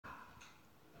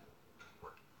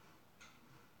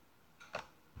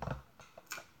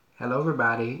Hello,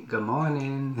 everybody. Good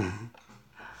morning.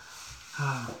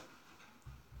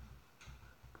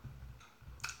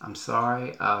 I'm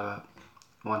sorry. I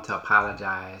want to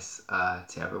apologize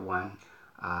to everyone.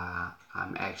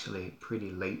 I'm actually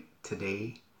pretty late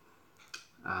today.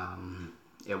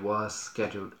 It was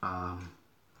scheduled. I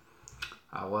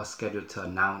was scheduled to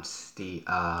announce the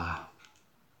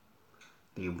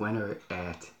winner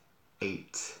at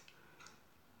 8.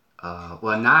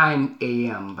 9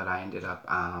 a.m. But I ended up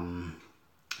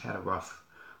had a rough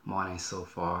morning so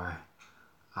far.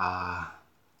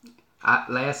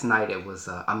 Last night it was.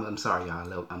 I'm sorry,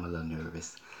 y'all. I'm a little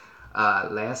nervous.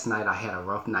 Last night I had a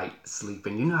rough night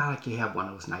sleeping. You know how like you have one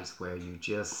of those nights where you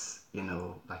just,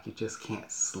 like you just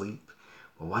can't sleep.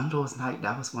 Well,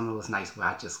 that was one of those nights where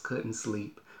I just couldn't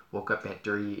sleep. Woke up at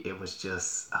 3. It was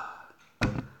just,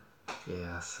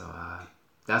 yeah. So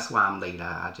that's why I'm late.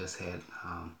 I just had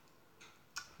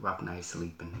rough night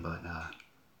sleeping, but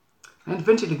and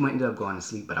eventually ended up going to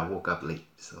sleep. But I woke up late,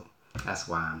 so that's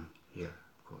why I'm here,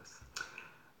 of course.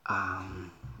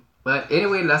 But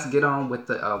anyway, let's get on with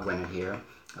the winner here.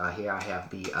 Here I have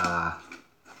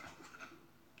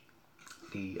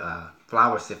the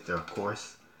flower sifter, of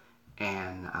course.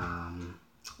 And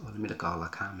let me look at all the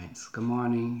comments. Good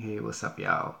morning. Hey, what's up,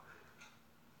 y'all?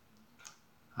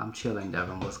 I'm chilling,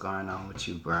 Devin. What's going on with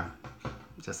you, bro?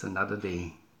 Just another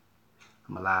day.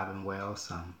 I'm alive and well,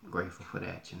 so I'm grateful for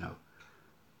that,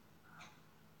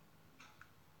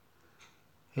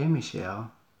 Hey,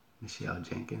 Michelle. Michelle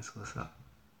Jenkins, what's up?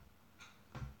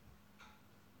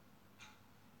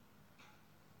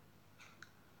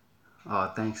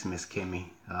 Oh, thanks, Miss Kimmy.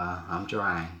 I'm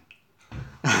trying.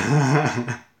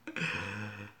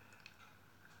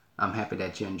 I'm happy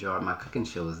that you enjoyed my cooking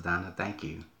shows, Donna. Thank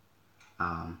you.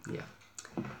 Yeah.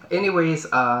 Anyways,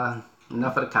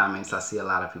 enough of the comments. I see a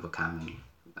lot of people commenting.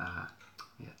 Yeah.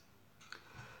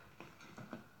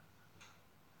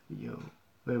 Yo.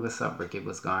 Wait, what's up, Ricky?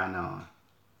 What's going on?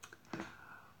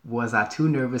 Was I too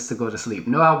nervous to go to sleep?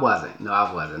 No, I wasn't.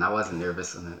 I wasn't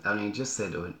nervous. I mean, just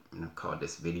said to call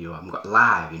this video. I'm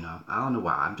live, I don't know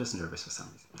why. I'm just nervous for some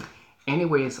reason.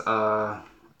 Anyways,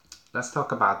 let's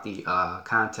talk about the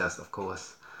contest, of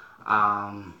course.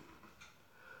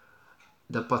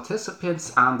 The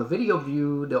participants on the video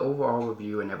view, the overall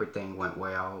review and everything went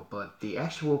well, but the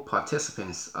actual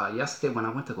participants, yesterday when I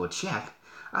went to go check,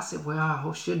 I said, well, I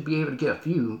should be able to get a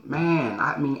few. Man,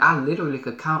 I mean, I literally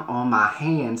could count on my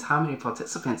hands how many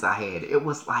participants I had. It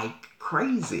was like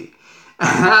crazy.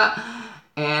 And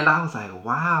I was like,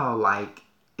 wow, like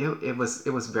it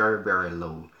was very, very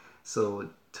low. So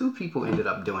 2 people ended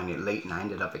up doing it late, and I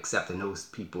ended up accepting those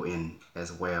people in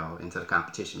as well into the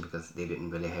competition because they didn't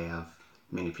really have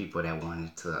many people that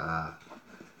wanted to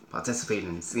participate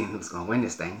in seeing who's going to win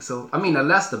this thing. So, I mean, the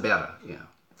less the better,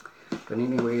 But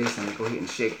anyways, let me go ahead and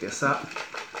shake this up.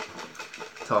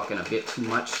 Talking a bit too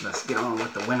much. Let's get on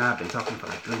with the winner. I've been talking for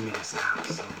like 3 minutes now.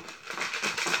 So.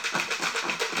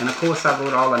 And of course, I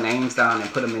wrote all the names down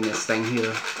and put them in this thing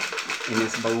here, in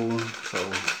this bowl. So,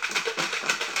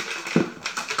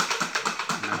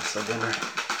 that's the winner.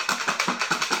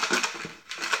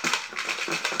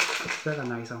 They got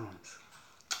nice arms.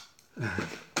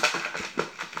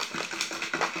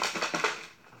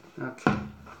 Okay.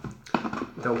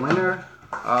 The winner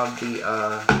of the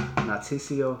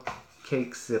Natizo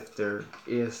cake sifter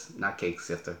is, not cake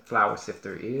sifter, flour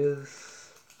sifter is,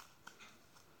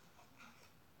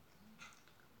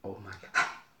 oh my God.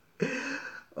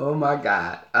 Oh my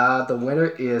God. The winner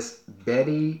is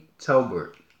Betty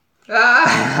Tolbert.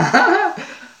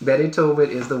 Betty Tolbert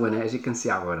is the winner. As you can see,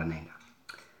 I wrote her name down.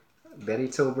 Betty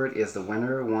Tolbert is the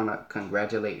winner. Want to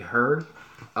congratulate her.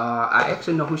 I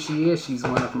actually know who she is. She's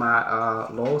one of my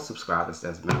loyal subscribers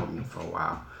that's been with me for a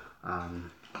while.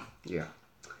 Yeah.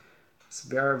 It's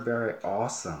very, very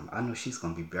awesome. I know she's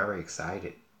going to be very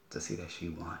excited to see that she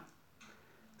won.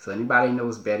 So anybody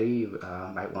knows Betty, you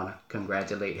might want to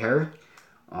congratulate her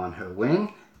on her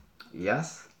win.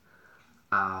 Yes.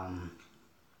 And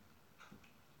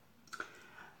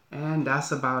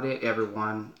that's about it,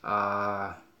 everyone.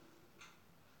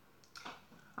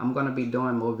 I'm going to be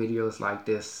doing more videos like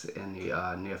this in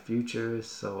the near future,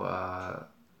 so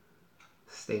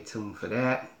stay tuned for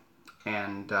that.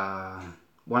 And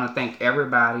want to thank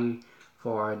everybody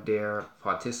for their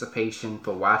participation,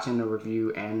 for watching the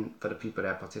review, and for the people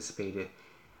that participated.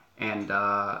 And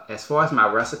as far as my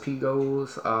recipe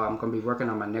goes, I'm going to be working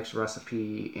on my next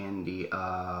recipe in the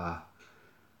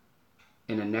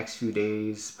next few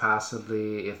days,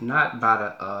 possibly. If not by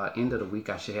the end of the week,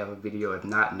 I should have a video. If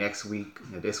not next week,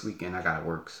 this weekend I gotta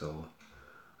work. So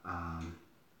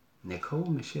Nicole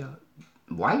Michelle,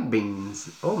 white beans.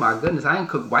 Oh my goodness, I ain't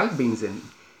cooked white beans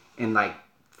in like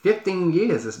 15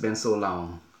 years. It's been so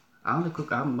long. I only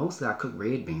cook. Mostly I cook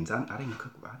red beans. I didn't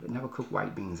cook. I didn't never cook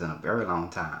white beans in a very long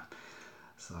time.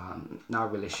 So I'm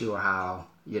not really sure how.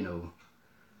 I mean,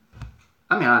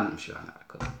 I'm sure I'm not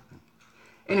cook.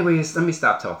 Anyways, let me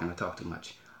stop talking. I talk too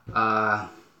much. Uh,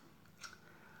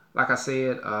 like I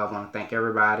said, I want to thank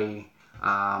everybody.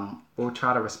 We'll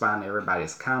try to respond to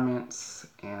everybody's comments,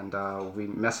 and we'll be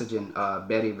messaging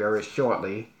Betty very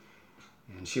shortly,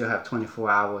 and she'll have 24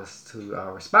 hours to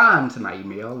respond to my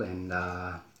email, and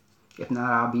if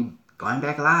not, I'll be going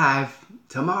back live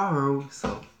tomorrow.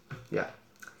 So, yeah.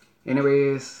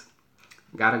 Anyways,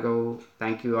 gotta go.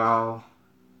 Thank you all,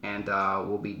 and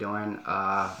we'll be doing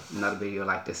another video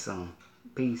like this soon.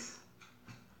 Peace.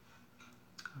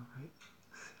 All right.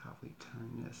 Let's see how we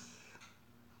turn this.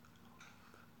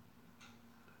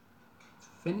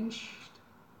 Finished.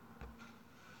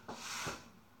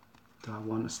 Do I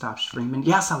want to stop streaming?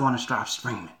 Yes, I want to stop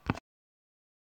streaming.